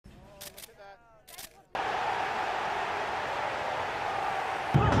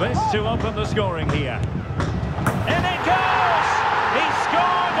This to open the scoring here. In it goes! He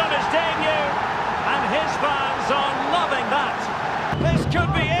scored on his debut, and his fans are loving that. This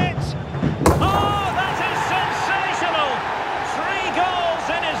could be it. Oh, that is sensational! 3 goals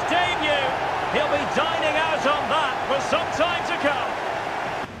in his debut. He'll be dining out on that for some time to come.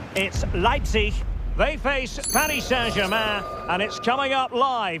 It's Leipzig. They face Paris Saint-Germain, and it's coming up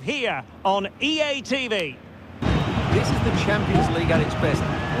live here on EA TV. This is the Champions League at its best.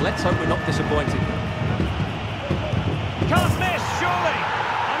 Let's hope we're not disappointed. Can't miss, surely.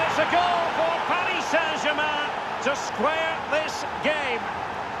 And it's a goal for Paris Saint-Germain to square this game.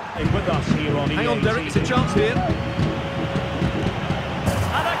 With us here on EA Hang on, Derek, it's a chance here. And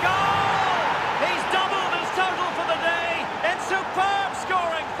a goal! He's doubled his total for the day in superb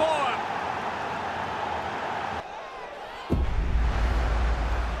scoring form.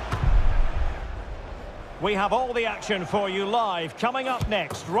 We have all the action for you live coming up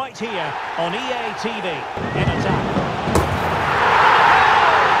next, right here on EA TV. In attack.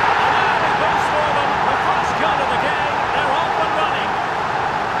 An early boost for them. The first goal of the game. They're off and running.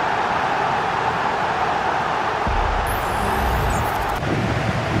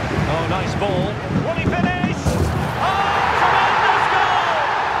 Oh, nice ball. Will he finish? Oh, tremendous goal!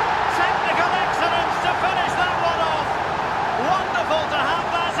 Technical excellence to finish that one off. Wonderful to have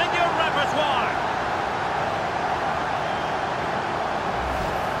that in your repertoire.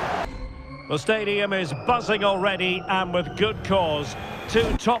 The stadium is buzzing already, and with good cause.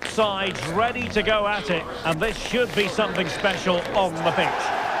 2 top sides ready to go at it, and this should be something special on the pitch.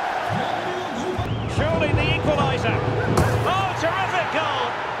 Surely the equaliser. Oh, terrific goal!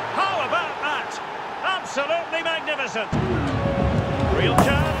 How about that? Absolutely magnificent. Real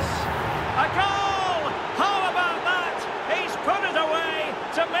chance. A goal! How about that? He's put it away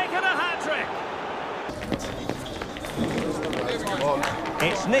to make it a hat-trick.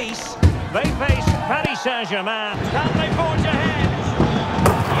 It's Nice. They face Paris Saint-Germain. Can they forge ahead?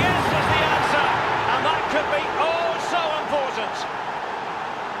 Yes is the answer. And that could be oh so important.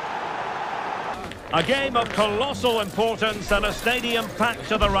 A game of colossal importance and a stadium packed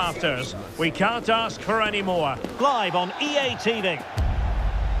to the rafters. We can't ask for any more. Live on EA TV.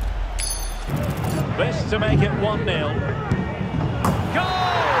 This to make it 1-0. Goal!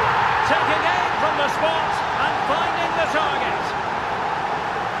 Taking aim from the spot and finding the target.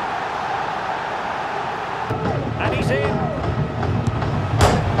 And he's in.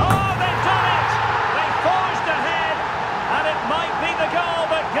 Oh, they've done it! They forged ahead, and it might be the goal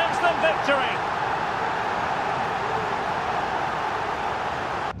that gives them victory.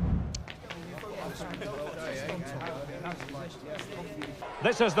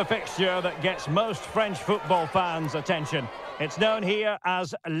 This is the fixture that gets most French football fans' attention. It's known here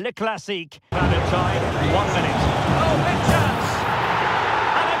as Le Classique. Added time, 1 minute. Oh, big chance!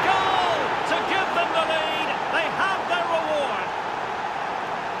 And a goal to give them the lead. They have their reward.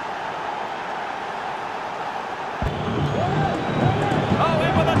 Oh,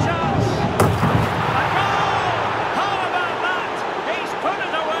 in with a chance. A goal! How about that? He's put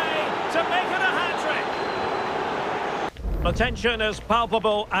it away to make it a hat-trick. The tension is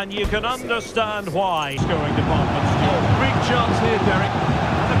palpable, and you can understand why. Scoring department. Oh, big chance here, Derek.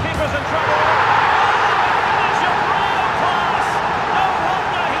 And the keeper's in trouble.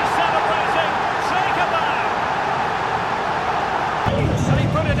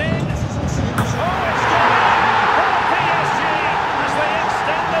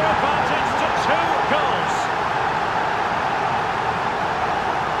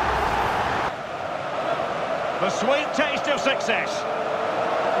 The sweet taste of success.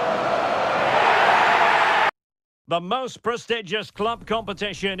 The most prestigious club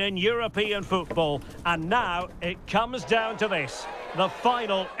competition in European football. And now it comes down to this, the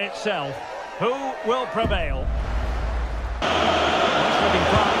final itself. Who will prevail?